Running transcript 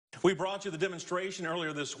We brought you the demonstration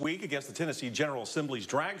earlier this week against the Tennessee General Assembly's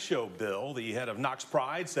drag show bill. The head of Knox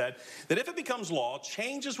Pride said that if it becomes law,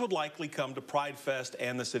 changes would likely come to Pride Fest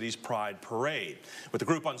and the city's Pride Parade. With the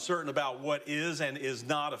group uncertain about what is and is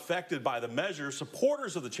not affected by the measure,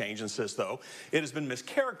 supporters of the change insist, though, it has been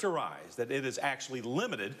mischaracterized, that it is actually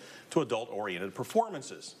limited to adult-oriented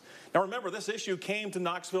performances. Now remember, this issue came to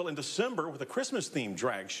Knoxville in December with a Christmas-themed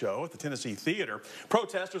drag show at the Tennessee Theater.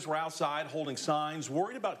 Protesters were outside holding signs,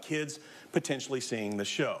 worried about kids potentially seeing the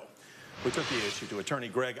show. We took the issue to attorney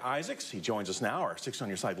Greg Issacs. He joins us now, our 6 on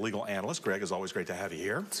Your Side legal analyst. Greg, it's always great to have you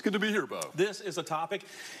here. It's good to be here, Bo. This is a topic,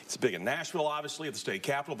 it's big in Nashville, obviously, at the state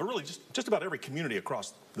capitol, but really just about every community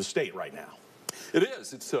across the state right now. It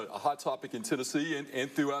is. It's a hot topic in Tennessee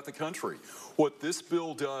and throughout the country. What this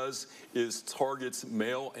bill does is targets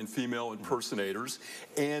male and female impersonators,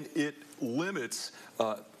 and it limits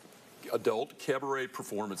adult cabaret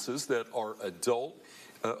performances that are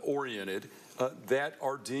adult-oriented that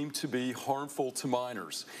are deemed to be harmful to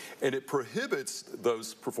minors. And it prohibits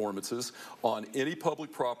those performances on any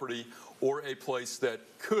public property or a place that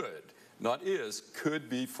could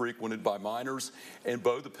be frequented by minors. And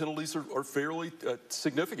Bo, the penalties are fairly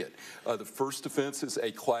significant. The first offense is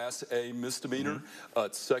a Class A misdemeanor.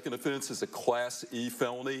 Second offense is a Class E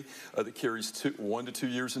felony that carries 1 to 2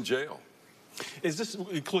 years in jail. Is this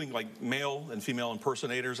including like male and female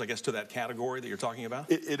impersonators, I guess, to that category that you're talking about?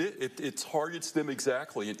 It targets them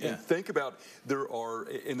exactly. And think about,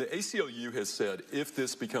 and the ACLU has said, if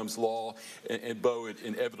this becomes law, and Bo, it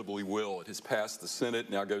inevitably will, it has passed the Senate,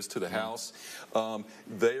 now goes to the House,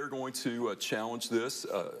 they are going to challenge this,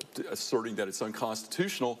 asserting that it's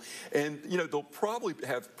unconstitutional. And, you know, they'll probably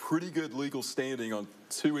have pretty good legal standing on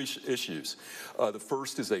 2 issues. The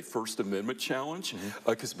first is a First Amendment challenge,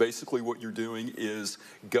 because basically what you're doing is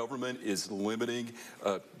government is limiting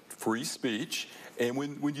free speech, and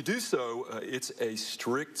when you do so, it's a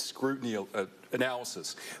strict scrutiny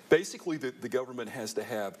analysis. Basically, the government has to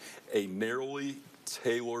have a narrowly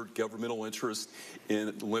tailored governmental interest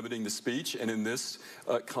in limiting the speech, and in this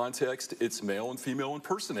context, it's male and female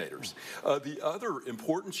impersonators. The other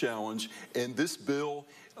important challenge, and this bill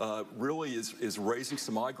really is raising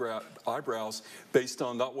some eyebrows based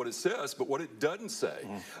on not what it says, but what it doesn't say.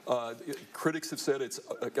 Critics have said it's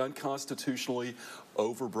unconstitutionally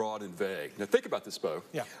overbroad and vague. Now think about this, Bo.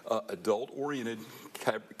 Adult-oriented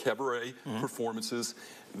cabaret performances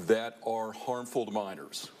that are harmful to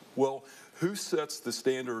minors. Well, who sets the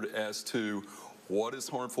standard as to what is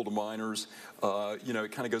harmful to minors? You know,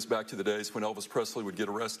 it kind of goes back to the days when Elvis Presley would get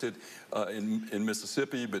arrested in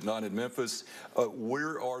Mississippi, but not in Memphis.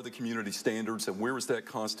 Where are the community standards, and where is that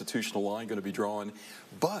constitutional line going to be drawn?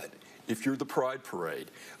 But if you're the Pride Parade,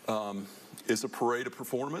 is a parade a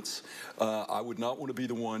performance? I would not want to be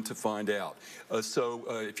the one to find out. So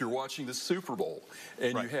if you're watching the Super Bowl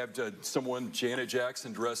and you have someone, Janet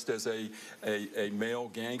Jackson, dressed as a male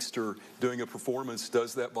gangster doing a performance,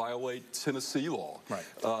 does that violate Tennessee law?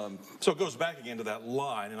 So it goes back again to that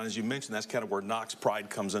line, and as you mentioned, that's kind of where Knox Pride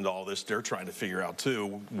comes into all this. They're trying to figure out,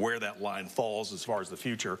 too, where that line falls as far as the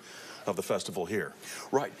future of the festival here.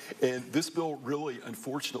 Right, and this bill really,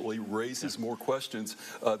 unfortunately, raises more questions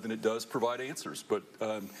than it does provide answers. But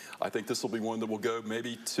I think this will be one that will go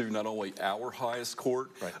maybe to not only our highest court,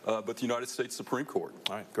 but the United States Supreme Court.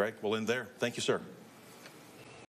 All right, Greg, we'll end there. Thank you, sir.